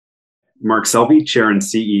Mark Selby, Chair and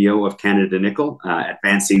CEO of Canada Nickel,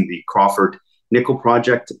 advancing the Crawford Nickel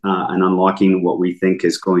Project and unlocking what we think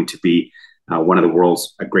is going to be one of the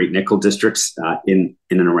world's great nickel districts in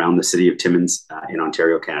and around the city of Timmins in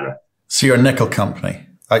Ontario, Canada. So you're a nickel company.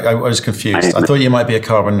 I was confused. I thought you might be a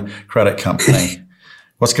carbon credit company.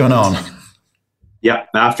 What's going on? Yeah,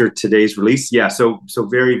 after today's release, so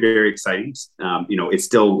very, very exciting. It's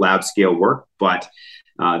still lab scale work, but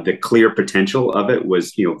the clear potential of it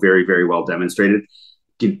was, very, very well demonstrated.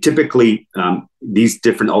 Typically, these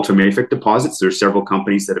different ultramafic deposits, there's several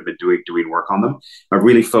companies that have been doing work on them, have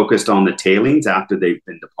really focused on the tailings after they've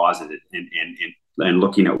been deposited and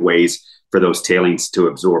looking at ways for those tailings to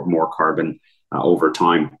absorb more carbon over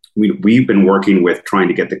time. We've been working with trying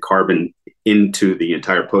to get the carbon into the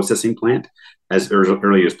entire processing plant as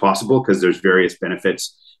early as possible, because there's various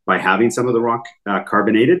benefits by having some of the rock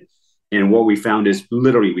carbonated. And what we found is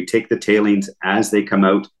literally we take the tailings as they come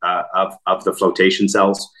out of the flotation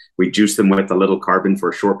cells, we juice them with a little carbon for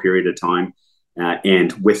a short period of time.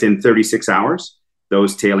 And within 36 hours,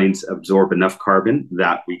 those tailings absorb enough carbon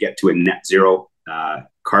that we get to a net zero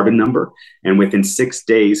carbon number. And within 6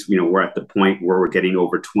 days, we're at the point where we're getting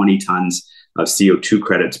over 20 tons of CO2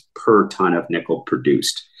 credits per ton of nickel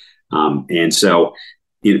produced. And so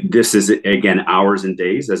this is, again, hours and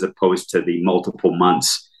days as opposed to the multiple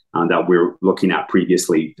months that we were looking at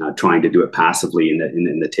previously, trying to do it passively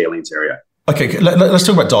in the tailings area. Okay, let's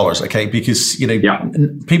talk about dollars, okay? Because,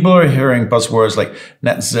 people are hearing buzzwords like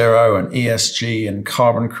net zero and ESG and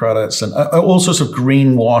carbon credits and all sorts of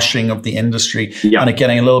greenwashing of the industry, and are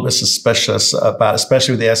getting a little bit suspicious about,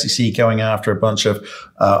 especially with the SEC going after a bunch of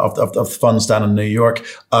funds down in New York.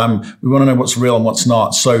 We want to know what's real and what's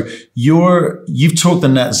not. So you've talked the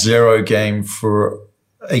net zero game for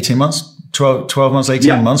 18 months? 12 months,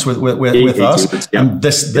 18 months with us. Months, and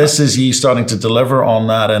this is you starting to deliver on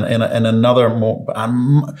that in another more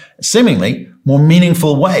seemingly more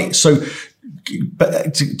meaningful way. So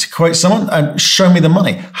to quote someone, show me the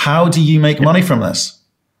money. How do you make money from this?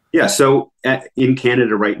 Yeah. So in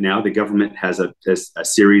Canada right now, the government has a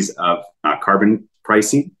series of carbon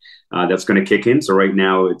pricing that's going to kick in. So right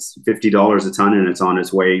now it's $50 a ton and it's on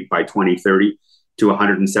its way by 2030 to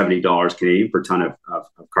 $170 Canadian per ton of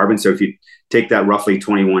carbon. So if you take that roughly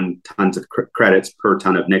 21 tons of credits per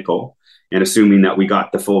ton of nickel, and assuming that we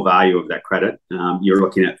got the full value of that credit, you're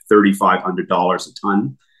looking at $3,500 a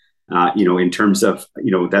ton. In terms of,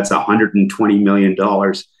 that's $120 million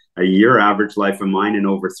a year average life of mine and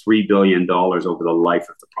over $3 billion over the life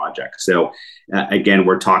of the project. So again,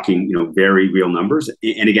 we're talking, very real numbers.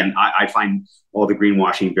 And again, I find all the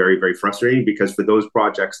greenwashing very, very frustrating, because for those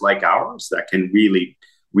projects like ours that can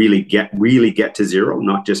really get to zero,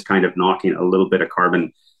 not just kind of knocking a little bit of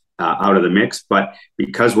carbon out of the mix, but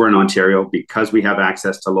because we're in Ontario, because we have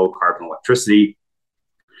access to low carbon electricity,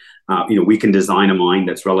 we can design a mine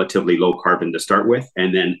that's relatively low carbon to start with.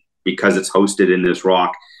 And then because it's hosted in this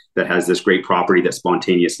rock that has this great property that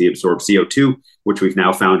spontaneously absorbs CO2, which we've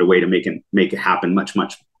now found a way to make it happen much more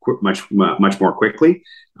quickly.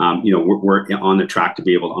 We're on the track to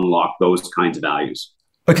be able to unlock those kinds of values.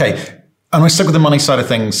 Okay. I'm going to stick with the money side of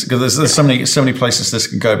things, because there's so many places this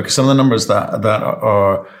can go, because some of the numbers that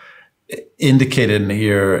are indicated in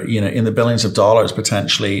here, in the billions of dollars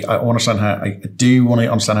potentially. I understand I do want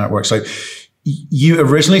to understand how it works. So you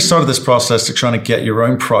originally started this process to trying to get your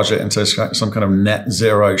own project into some kind of net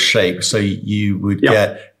zero shape, so you would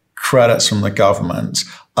get credits from the government.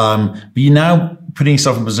 But you're now putting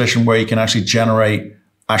yourself in a position where you can actually generate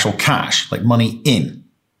actual cash, like money in.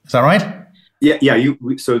 Is that right? Yeah.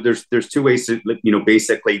 So there's two ways to,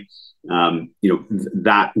 basically,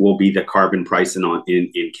 that will be the carbon price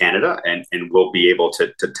in Canada, and we'll be able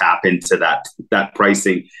to tap into that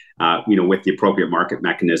pricing, with the appropriate market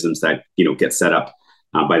mechanisms that, get set up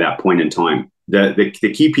by that point in time. The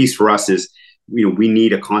key piece for us is, we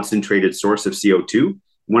need a concentrated source of CO2.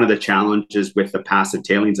 One of the challenges with the passive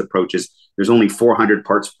tailings approach is there's only 400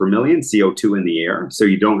 parts per million CO2 in the air. So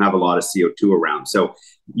you don't have a lot of CO2 around. So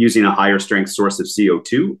using a higher strength source of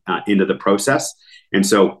CO2 into the process. And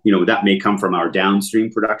so, that may come from our downstream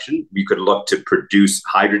production. We could look to produce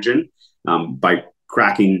hydrogen by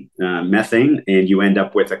cracking methane, and you end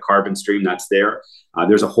up with a carbon stream that's there.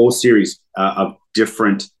 There's a whole series of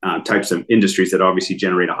different types of industries that obviously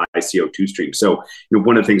generate a high CO2 stream. So,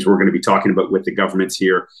 one of the things we're going to be talking about with the governments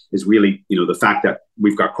here is really, the fact that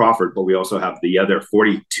we've got Crawford, but we also have the other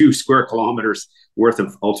 42 square kilometers worth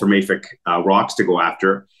of ultramafic rocks to go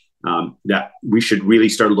after. That we should really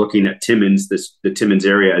start looking at Timmins, the Timmins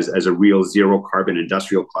area, as a real zero carbon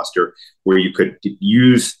industrial cluster, where you could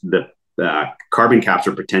use the carbon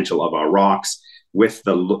capture potential of our rocks with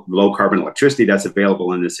the low carbon electricity that's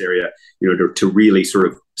available in this area, to really sort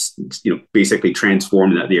of, basically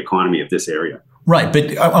transform the economy of this area. Right,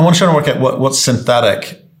 but I want to try to work out what's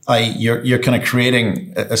synthetic. You're kind of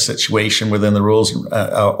creating a situation within the rules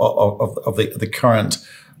of the current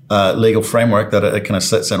legal framework that it kind of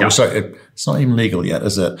sits in. Yeah. Sorry, it's not even legal yet,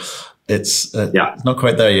 is it? It's not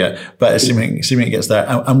quite there yet, but assuming it gets there.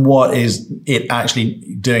 And what is it actually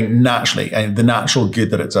doing naturally, and the natural good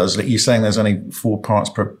that it does? Like you're saying there's only 4 parts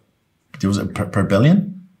per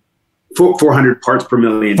billion? 400 parts per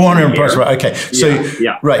million. 400 parts, right? Okay. So,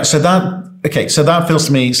 right. So that feels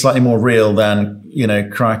to me slightly more real than,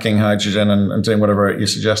 cracking hydrogen and doing whatever you're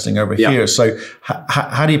suggesting over here. So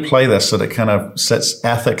how do you play this so that it kind of sits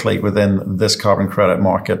ethically within this carbon credit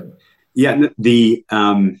market? Yeah.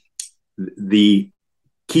 The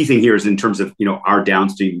key thing here is in terms of, our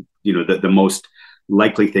downstream, the most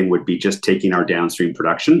likely thing would be just taking our downstream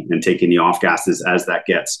production and taking the off gases as that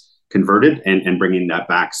gets converted and bringing that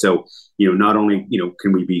back. So, not only,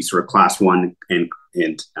 can we be sort of class 1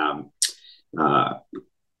 and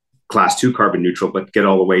class 2 carbon neutral, but get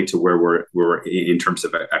all the way to where we're in terms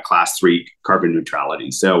of a class 3 carbon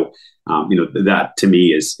neutrality. So, that to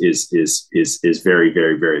me is very,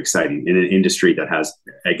 very, very exciting in an industry that has,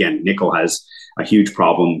 again, nickel has a huge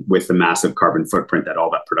problem with the massive carbon footprint that all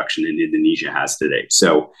that production in Indonesia has today.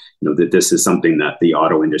 So, that this is something that the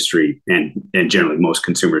auto industry and generally most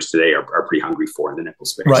consumers today are pretty hungry for in the nickel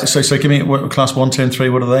space. Right. So give me class 1, 2, and 3.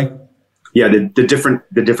 What are they? Yeah, the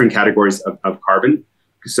different categories of carbon.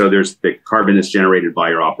 So there's the carbon that's generated by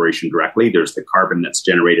your operation directly. There's the carbon that's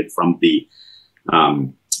generated from the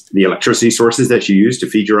electricity sources that you use to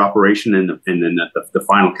feed your operation, and then the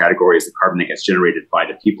final category is the carbon that gets generated by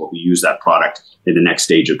the people who use that product in the next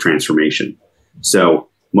stage of transformation. So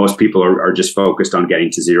most people are just focused on getting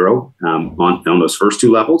to zero on those first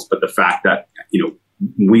 2 levels, but the fact that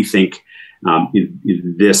we think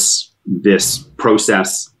this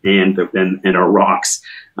process and our rocks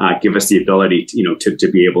give us the ability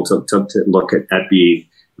to be able to look at being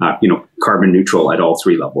carbon neutral at all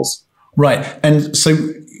 3 levels. Right. And so,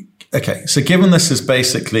 okay. So given this is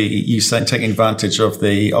basically, you saying taking advantage of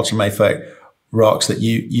the ultramafic rocks that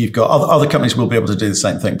you've got, other companies will be able to do the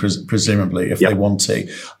same thing, presumably, if they want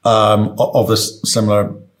to, of this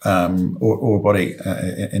similar ore body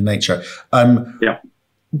in nature.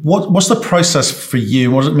 What's the process for you?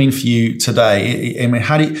 What does it mean for you today? I mean,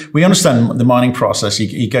 we understand the mining process?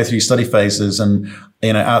 You go through study phases, and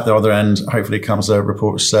out the other end, hopefully comes a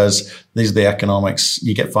report which says these are the economics.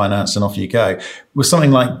 You get finance, and off you go. With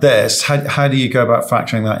something like this, how do you go about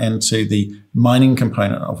factoring that into the mining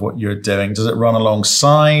component of what you're doing? Does it run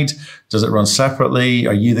alongside? Does it run separately?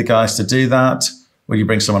 Are you the guys to do that? Will you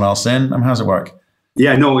bring someone else in? How does it work?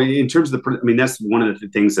 Yeah, no, in terms of that's one of the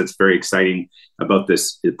things that's very exciting about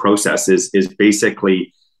this process is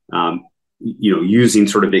basically, using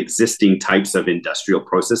sort of existing types of industrial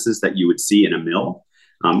processes that you would see in a mill.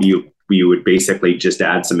 You would basically just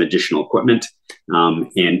add some additional equipment. And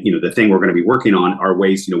the thing we're going to be working on are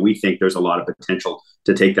ways, we think there's a lot of potential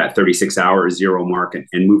to take that 36-hour zero mark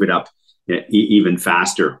and move it up even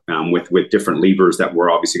faster with different levers that we're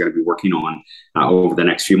obviously going to be working on over the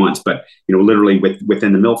next few months. But literally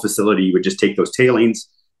within the mill facility, you would just take those tailings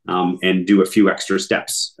and do a few extra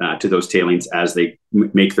steps to those tailings as they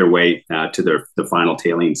make their way to the final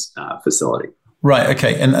tailings facility. Right.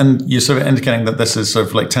 Okay. And you're sort of indicating that this is sort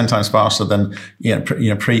of like 10 times faster than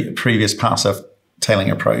previous passive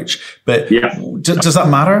tailing approach. But does that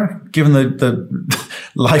matter given the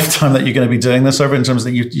lifetime that you're going to be doing this over, in terms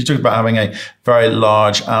that you talk about having a very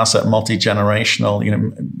large asset, multi-generational,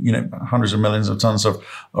 hundreds of millions of tons of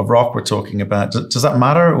rock we're talking about. Does that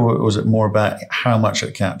matter, or is it more about how much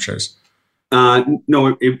it captures?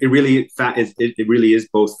 No, it really is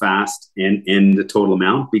both fast and the total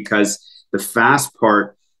amount, because the fast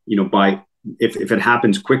part, if it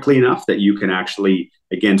happens quickly enough that you can actually,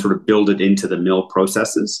 again, sort of build it into the mill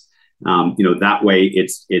processes, that way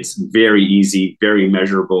it's very easy, very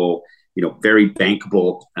measurable, very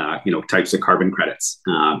bankable, types of carbon credits.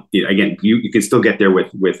 Again, you can still get there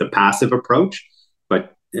with a passive approach,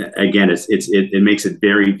 but again, it makes it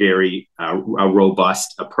very, very a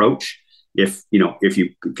robust approach. If you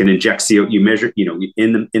can inject CO, you measure,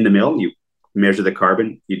 in the mill, you measure the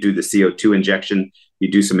carbon, you do the CO2 injection,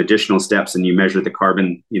 you do some additional steps, and you measure the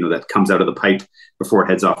carbon, that comes out of the pipe before it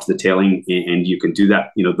heads off to the tailing. And you can do that.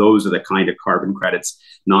 Those are the kind of carbon credits,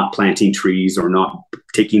 not planting trees or not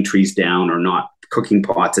taking trees down or not cooking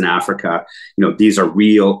pots in Africa. These are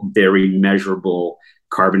real, very measurable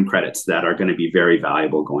carbon credits that are going to be very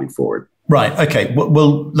valuable going forward. Right. Okay.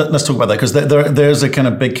 Well, let's talk about that, because there's a kind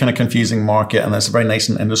of big, kind of confusing market, and it's a very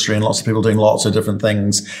nascent industry, and lots of people doing lots of different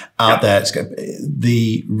things out there.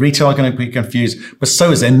 The retail are going to be confused, but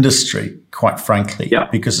so is industry, quite frankly,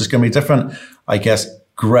 because there's going to be different, I guess,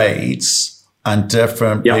 grades and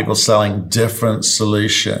different people selling different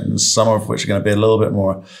solutions, some of which are going to be a little bit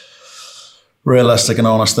more realistic and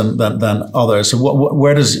honest than others. So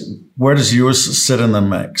where does yours sit in the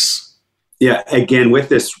mix? Yeah, again, with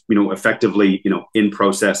this, effectively, in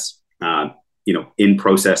process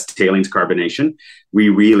tailings carbonation, we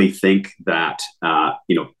really think that,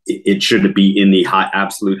 it should be in the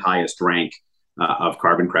absolute highest rank of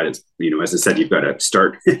carbon credits. As I said, you've got to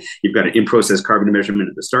start, you've got an in-process carbon measurement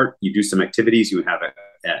at the start. You do some activities, you have a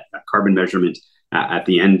carbon measurement at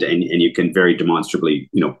the end, and you can very demonstrably,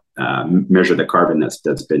 measure the carbon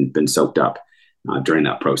that's been soaked up during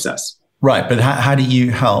that process. Right, but how do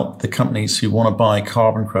you help the companies who want to buy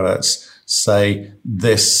carbon credits say,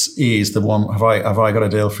 this is the one, have I got a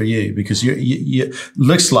deal for you? Because you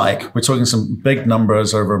looks like we're talking some big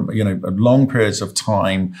numbers over, long periods of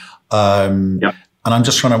time. And I'm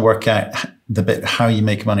just trying to work out the bit how you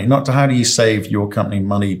make money. Not how do you save your company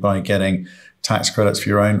money by getting tax credits for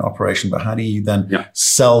your own operation, but how do you then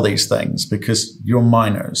sell these things? Because you're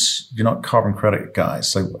miners, you're not carbon credit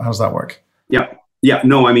guys. So how does that work? Yeah,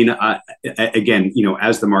 no, I mean, again,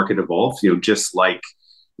 as the market evolves, just like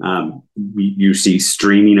you see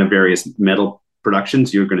streaming of various metal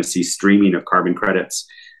productions, you're going to see streaming of carbon credits,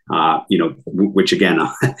 which again,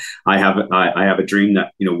 I have a dream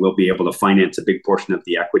that, we'll be able to finance a big portion of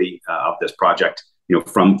the equity of this project,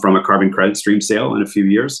 from a carbon credit stream sale in a few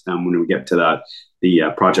years when we get to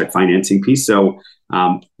the project financing piece. So,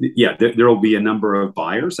 there will be a number of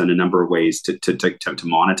buyers and a number of ways to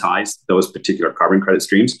monetize those particular carbon credit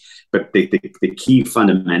streams. But the key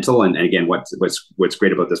fundamental, and again, what's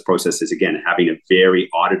great about this process is, again, having a very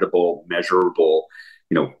auditable, measurable,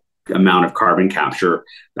 amount of carbon capture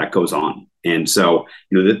that goes on. And so,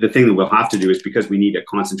 the thing that we'll have to do is, because we need a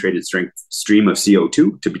concentrated stream of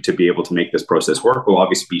CO2 to be able to make this process work, we'll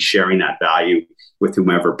obviously be sharing that value with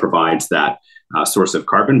whomever provides that source of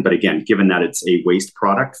carbon. But again, given that it's a waste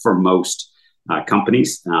product for most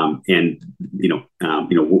companies, and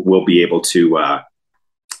we'll be able to,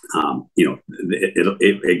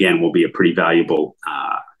 it will be a pretty valuable.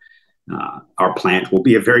 Our plant will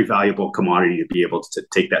be a very valuable commodity to be able to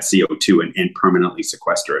take that CO2 and permanently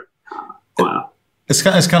sequester it. It's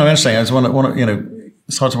kind of interesting. I just want to,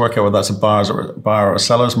 it's hard to work out whether that's a buyer or a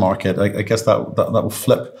seller's market. I guess that will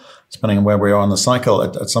flip depending on where we are in the cycle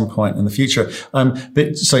at some point in the future.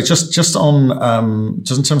 But so just on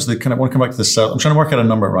just in terms of the kind of, I want to come back to this. I'm trying to work out a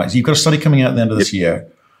number, right? So you've got a study coming out at the end of this year,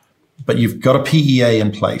 but you've got a PEA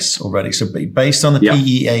in place already. So based on the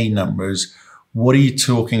PEA numbers, what are you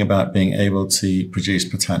talking about being able to produce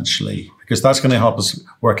potentially? Because that's going to help us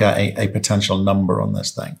work out a potential number on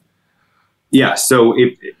this thing. Yeah. So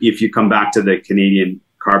if you come back to the Canadian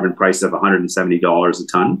carbon price of $170 a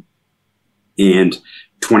ton and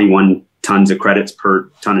 21 tons of credits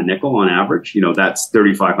per ton of nickel on average, that's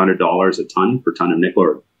 $3,500 a ton per ton of nickel,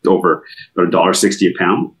 or over about $1.60 a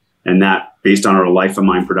pound. And that, based on our life of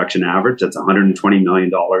mine production average, that's $120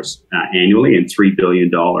 million annually and $3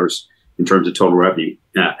 billion in terms of total revenue.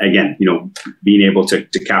 Again, being able to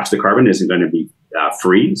capture the carbon isn't going to be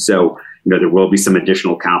free. So, there will be some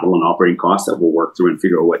additional capital and operating costs that we'll work through and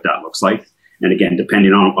figure out what that looks like. And again,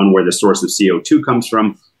 depending on where the source of CO2 comes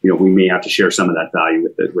from, we may have to share some of that value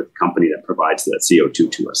with the company that provides that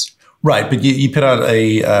CO2 to us. Right. But you put out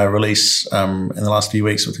a release in the last few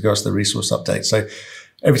weeks with regards to the resource update. So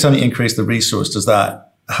every time you increase the resource, does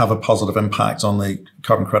that have a positive impact on the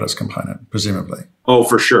carbon credits component, presumably? Oh,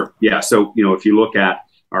 for sure. Yeah. So, if you look at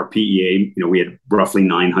our PEA, we had roughly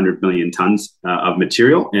 900 million tons of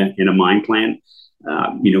material in a mine plan.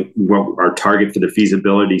 Our target for the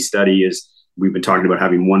feasibility study is, we've been talking about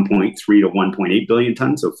having 1.3 to 1.8 billion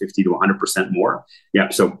tons, so 50 to 100% more. Yeah.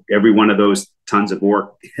 So every one of those tons of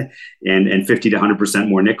ore and 50 to 100%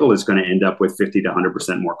 more nickel is going to end up with 50 to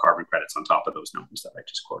 100% more carbon credits on top of those numbers that I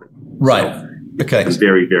just quoted. Right. So okay. It's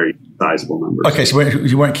very, very sizable numbers. Okay. So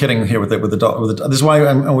you weren't kidding here with the dollar. This is why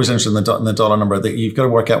I'm always interested in the dollar number. That you've got to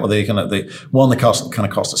work out what the kind of the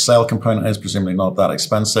cost of sale component is, presumably not that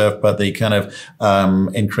expensive, but the kind of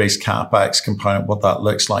increased capex component, what that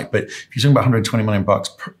looks like. But if you're talking about $120 million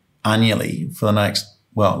annually for the next,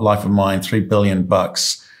 life of mine, $3 billion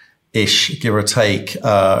ish, give or take,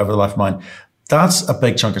 over the life of mine, that's a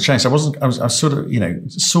big chunk of change. So I was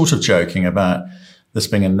sort of joking about this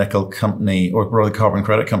being a nickel company, or rather carbon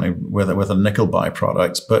credit company with a nickel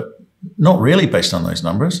byproduct, but not really based on those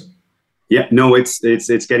numbers. Yeah, no, it's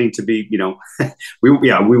getting to be, we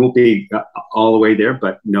won't be all the way there,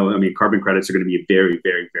 but no, I mean, carbon credits are going to be a very,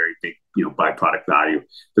 very, very big, byproduct value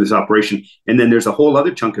for this operation. And then there's a whole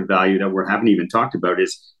other chunk of value that we haven't even talked about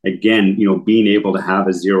is, again, being able to have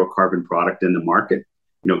a zero carbon product in the market.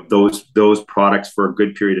 Those products for a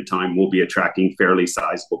good period of time will be attracting fairly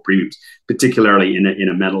sizable premiums, particularly in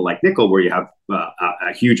a metal like nickel, where you have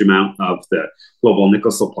a huge amount of the global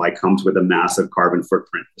nickel supply comes with a massive carbon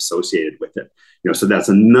footprint associated with it. So that's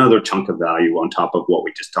another chunk of value on top of what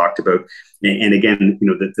we just talked about. And again,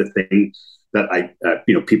 the thing that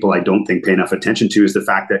people I don't think pay enough attention to is the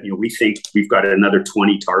fact that, we think we've got another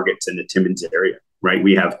 20 targets in the Timmins area, right?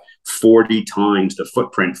 We have 40 times the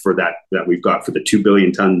footprint for that we've got for the 2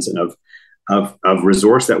 billion tons of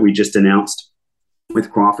resource that we just announced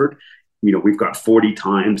with Crawford. We've got 40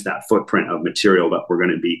 times that footprint of material that we're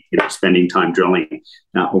going to be, spending time drilling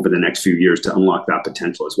over the next few years to unlock that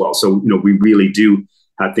potential as well. So, we really do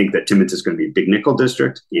think that Timmins is going to be a big nickel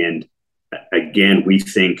district. And again, we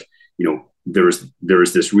think, there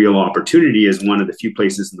is this real opportunity as one of the few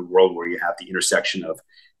places in the world where you have the intersection of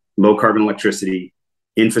low carbon electricity,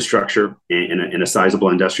 infrastructure, and a sizable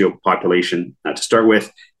industrial population to start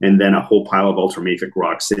with, and then a whole pile of ultramafic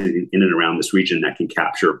rocks sitting in and around this region that can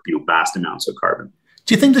capture vast amounts of carbon.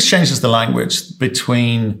 Do you think this changes the language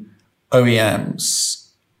between OEMs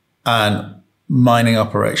and mining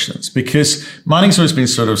operations? Because mining's always been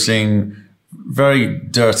sort of seen very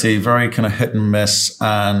dirty, very kind of hit and miss,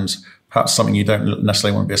 and perhaps something you don't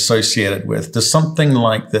necessarily want to be associated with. Does something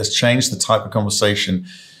like this change the type of conversation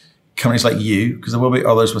companies like you, because there will be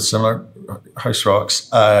others with similar host rocks,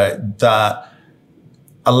 that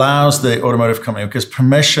allows the automotive company, gives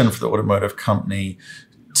permission for the automotive company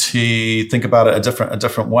to think about it a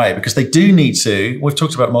different way? Because they do need to. We've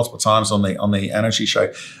talked about it multiple times on the energy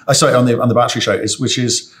show. On the battery show, which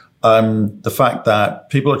is the fact that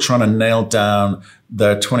people are trying to nail down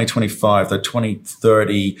their 2025, their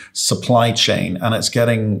 2030 supply chain, and it's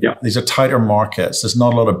getting these are tighter markets. There's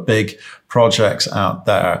not a lot of big projects out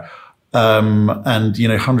there, and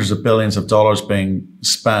hundreds of billions of dollars being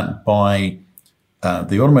spent by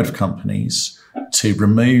the automotive companies to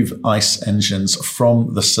remove ICE engines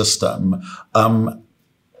from the system. And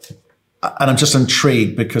I'm just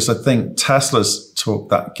intrigued because I think Tesla's talked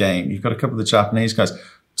that game. You've got a couple of the Japanese guys.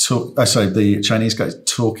 The Chinese guys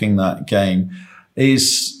talking that game.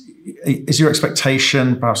 Is your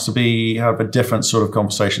expectation perhaps to have a different sort of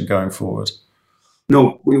conversation going forward?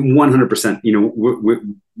 No, 100%.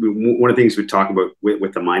 One of the things we talk about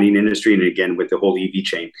with the mining industry, and again with the whole EV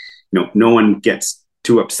chain, no one gets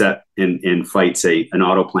too upset and fights an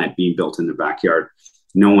auto plant being built in their backyard.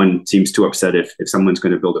 No one seems too upset if someone's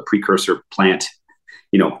going to build a precursor plant,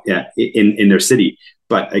 in their city.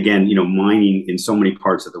 But again, mining in so many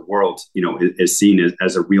parts of the world, is seen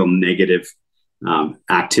as a real negative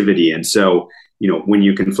activity. And so, when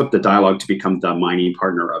you can flip the dialogue to become the mining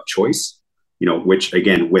partner of choice, which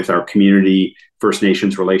again, with our community, First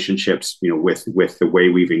Nations relationships, with the way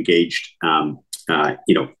we've engaged,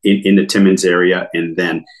 in the Timmins area, and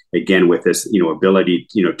then again with this, ability,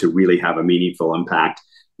 to really have a meaningful impact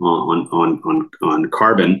on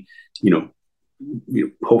carbon,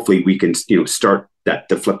 hopefully we can, start that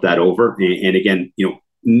to flip that over. And again,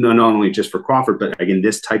 not only just for Crawford, but again,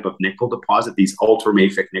 this type of nickel deposit, these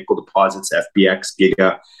ultramafic nickel deposits, FBX,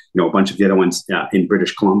 Giga, a bunch of the other ones in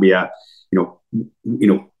British Columbia,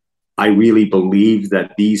 I really believe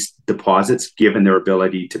that these deposits, given their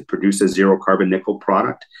ability to produce a zero carbon nickel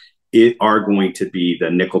product, are going to be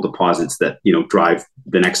the nickel deposits that, drive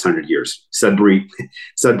the next 100 years. Sudbury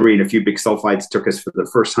and a few big sulfides took us for the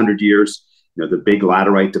first 100 years. The big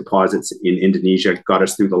laterite deposits in Indonesia got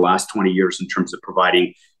us through the last 20 years in terms of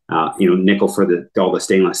providing, nickel for all the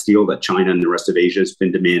stainless steel that China and the rest of Asia has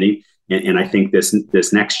been demanding. And I think this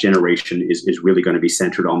next generation is really going to be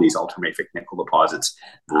centered on these ultramafic nickel deposits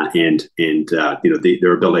and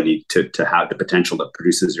their ability to have the potential to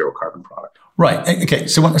produce a zero carbon product. Right. Okay.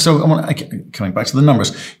 So coming back to the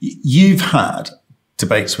numbers, you've had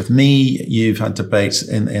debates with me. You've had debates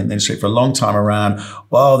in the industry for a long time around,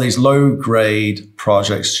 well, these low grade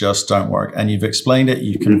projects just don't work. And you've explained it.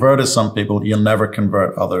 You've converted some people. You'll never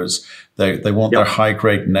convert others. They want their high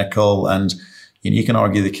grade nickel, and you can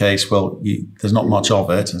argue the case, well, there's not much of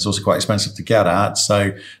it. And it's also quite expensive to get at.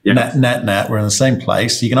 So net, we're in the same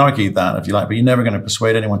place. You can argue that if you like, but you're never going to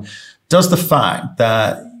persuade anyone. Does the fact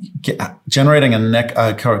that generating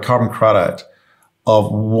a carbon credit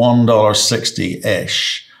of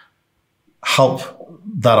 $1.60-ish help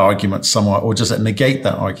that argument somewhat, or does it negate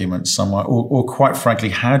that argument somewhat? Or quite frankly,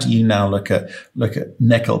 how do you now look at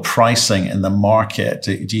nickel pricing in the market?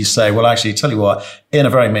 Do you say, well, actually, tell you what, in a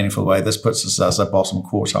very meaningful way, this puts us as a bottom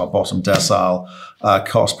quartile, bottom decile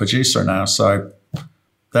cost producer now. So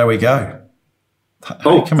there we go.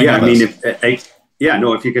 If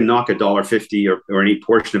you can knock $1.50 or any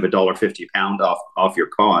portion of $1.50 a pound off your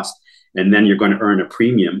cost, and then you're going to earn a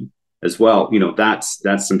premium as well,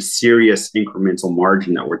 that's some serious incremental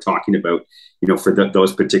margin that we're talking about, for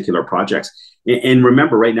those particular projects. And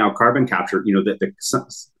remember, right now, carbon capture,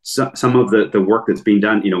 some of the work that's being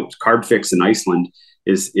done, Carbfix in Iceland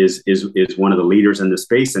is one of the leaders in the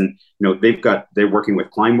space, and they're working with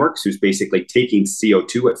Climeworks, who's basically taking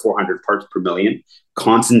CO2 at 400 parts per million,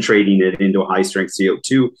 concentrating it into a high strength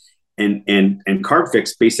CO2. And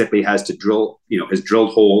Carbfix basically has drilled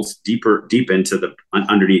holes deep into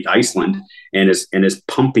underneath Iceland, and is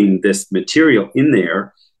pumping this material in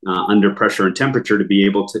there under pressure and temperature to be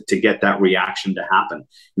able to get that reaction to happen.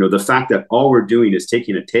 The fact that all we're doing is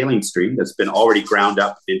taking a tailing stream that's been already ground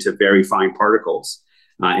up into very fine particles,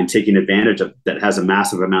 and taking advantage of that has a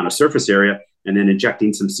massive amount of surface area, and then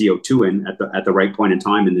injecting some CO2 in at the right point in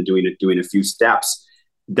time, and then doing a few steps.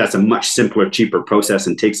 That's a much simpler, cheaper process,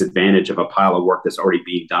 and takes advantage of a pile of work that's already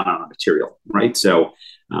being done on a material, right? So,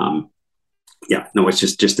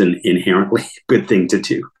 it's just an inherently good thing to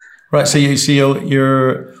do. Right. So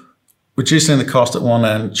you're reducing the cost at one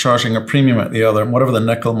end, charging a premium at the other, and whatever the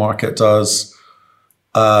nickel market does,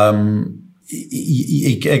 does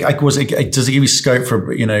it give you scope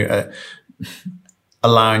for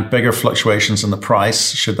allowing bigger fluctuations in the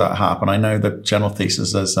price should that happen? I know the general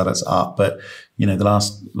thesis is that it's up, but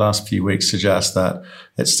the last few weeks suggest that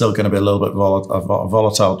it's still going to be a little bit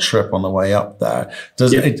volatile trip on the way up there.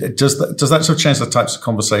 Does that sort of change the types of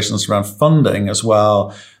conversations around funding as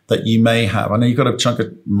well that you may have? I know you've got a chunk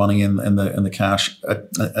of money in the cash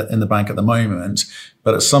in the bank at the moment,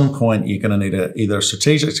 but at some point you're going to need either a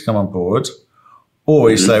strategic to come on board, or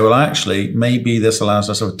you say, well, actually, maybe this allows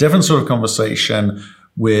us to have a different sort of conversation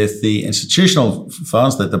with the institutional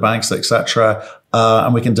funds, the banks, et cetera,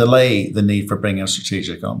 and we can delay the need for bringing a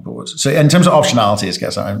strategic on board. So in terms of optionality, I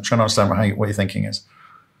guess I'm trying to understand what your thinking is.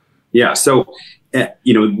 Yeah. So,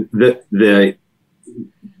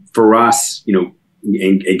 for us,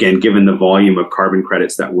 and again, given the volume of carbon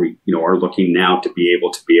credits that we, are looking now to be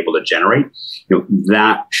able to generate,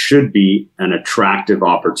 that should be an attractive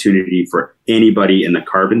opportunity for anybody in the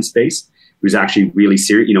carbon space who's actually really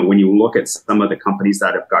serious. When you look at some of the companies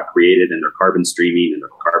that have got created and their carbon streaming and their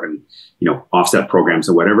carbon, offset programs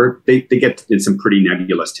or whatever, they get in some pretty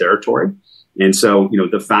nebulous territory. And so,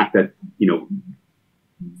 the fact that,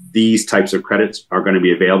 these types of credits are going to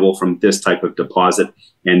be available from this type of deposit,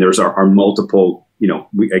 and there's our multiple,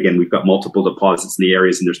 we've got multiple deposits in the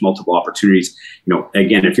areas, and there's multiple opportunities.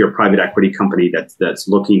 Again, if you're a private equity company that's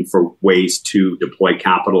looking for ways to deploy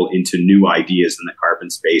capital into new ideas in the carbon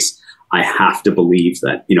space, I have to believe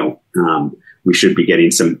that we should be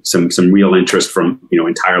getting some real interest from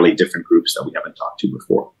entirely different groups that we haven't talked to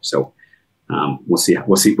before. So we'll see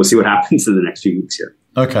what happens in the next few weeks here.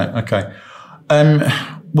 Okay.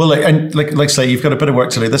 Well, like I say, you've got a bit of work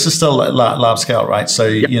to do. This is still lab scale, right? So,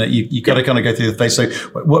 you've got to kind of go through the phase. So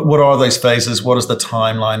what are those phases? What is the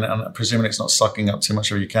timeline? And presumably it's not sucking up too much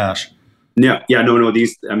of your cash. No.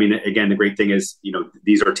 These, again, the great thing is,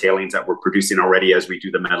 these are tailings that we're producing already as we do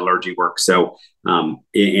the metallurgy work. So, and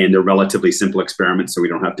they're relatively simple experiments, so we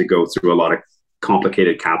don't have to go through a lot of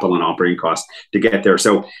complicated capital and operating costs to get there.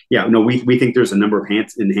 So we think there's a number of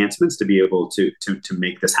enhancements to be able to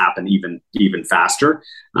make this happen even faster.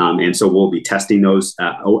 And so we'll be testing those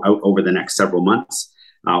over the next several months.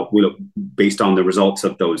 Based on the results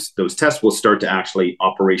of those tests, we'll start to actually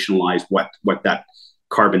operationalize what that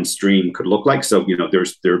carbon stream could look like. So,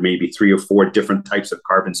 there may be 3 or 4 different types of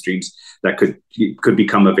carbon streams that could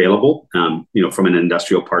become available, from an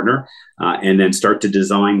industrial partner, and then start to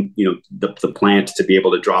design, the plant to be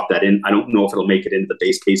able to drop that in. I don't know if it'll make it into the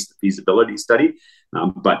base case feasibility study,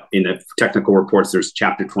 but in the technical reports, there's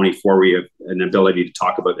chapter 24 where you have an ability to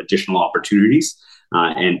talk about additional opportunities.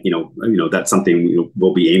 And that's something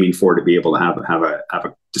we'll be aiming for to be able to have a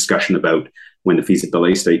discussion about when the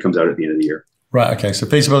feasibility study comes out at the end of the year. Right. Okay. So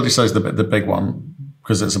feasibility study is the big one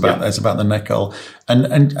because it's about the nickel,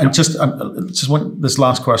 and just want this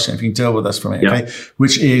last question, if you can deal with this for me, okay?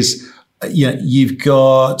 Which is, you've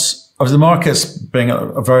got the market's being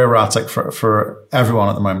very erratic for everyone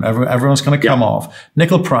at the moment. Everyone's going to come off.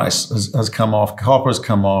 Nickel price has come off. Copper's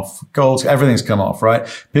come off. Gold, everything's come off. Right.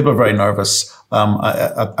 People are very nervous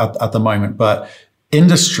at the moment, but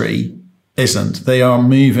industry isn't. They are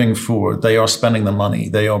moving forward. They are spending the money.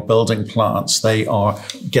 They are building plants. They are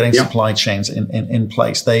getting supply chains in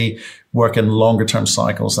place. They work in longer term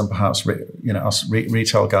cycles than perhaps us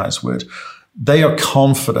retail guys would. They are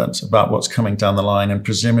confident about what's coming down the line, and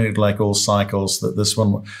presumably, like all cycles, that this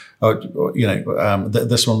one,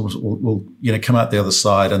 this one will come out the other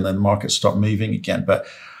side, and then markets start moving again. But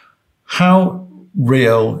how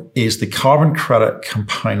real is the carbon credit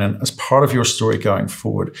component as part of your story going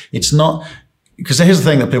forward? It's not, because here's the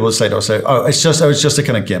thing that people say, they'll say, it's just a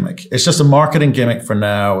kind of gimmick. It's just a marketing gimmick for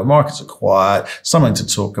now. The markets are quiet, something to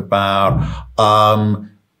talk about.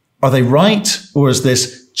 Are they right? Or is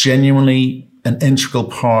this genuinely an integral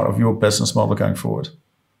part of your business model going forward?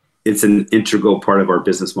 It's an integral part of our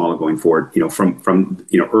business model going forward. From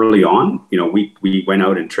early on, we went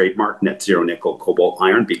out and trademarked net zero nickel, cobalt,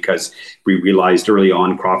 iron, because we realized early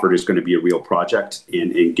on Crawford is going to be a real project.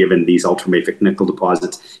 And given these ultramafic nickel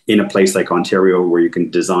deposits in a place like Ontario, where you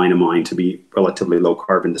can design a mine to be relatively low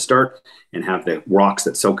carbon to start and have the rocks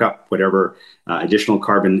that soak up whatever additional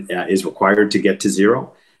carbon is required to get to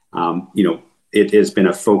zero, it has been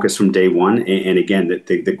a focus from day one. And again,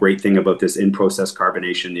 the great thing about this in-process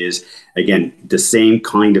carbonation is, again, the same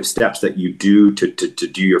kind of steps that you do to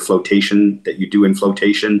do your flotation, that you do in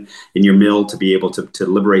flotation in your mill to be able to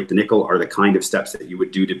liberate the nickel, are the kind of steps that you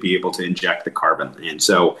would do to be able to inject the carbon. And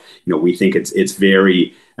so, we think it's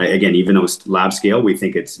very, again, even though it's lab scale, we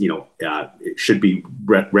think it's, it should be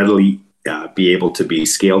readily be able to be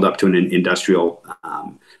scaled up to an industrial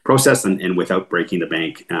process and without breaking the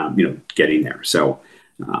bank, getting there. So,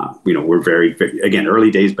 we're very, very, again, early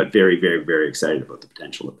days, but very, very, very excited about the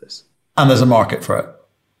potential of this. And there's a market for it.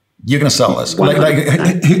 You're going to sell this.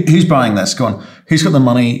 Who's buying this? Go on. Who's got the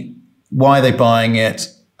money? Why are they buying it?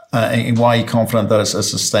 And why are you confident that it's a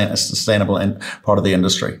sustainable part of the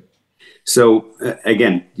industry? So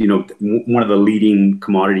again, one of the leading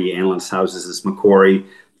commodity analyst houses is Macquarie.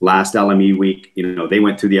 Last LME week, they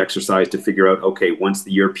went through the exercise to figure out, okay, once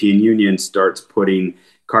the European Union starts putting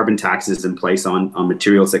carbon taxes in place on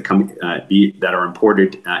materials that come that are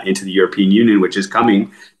imported into the European Union, which is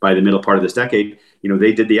coming by the middle part of this decade,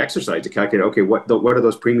 they did the exercise to calculate, okay, what are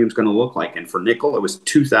those premiums going to look like? And for nickel, it was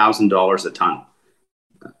 $2,000 a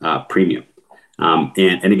ton premium.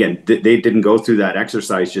 And again, they didn't go through that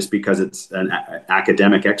exercise just because it's an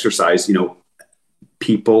academic exercise.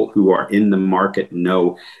 People who are in the market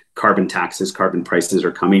know carbon taxes, carbon prices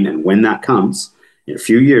are coming. And when that comes in a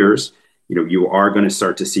few years, you are going to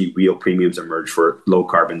start to see real premiums emerge for low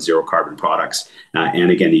carbon, zero carbon products. And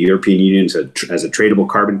again, the European Union has a tradable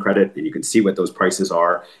carbon credit, and you can see what those prices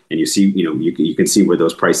are. And you see, you can see where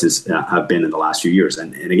those prices have been in the last few years.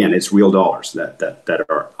 And again, it's real dollars that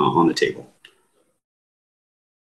are on the table.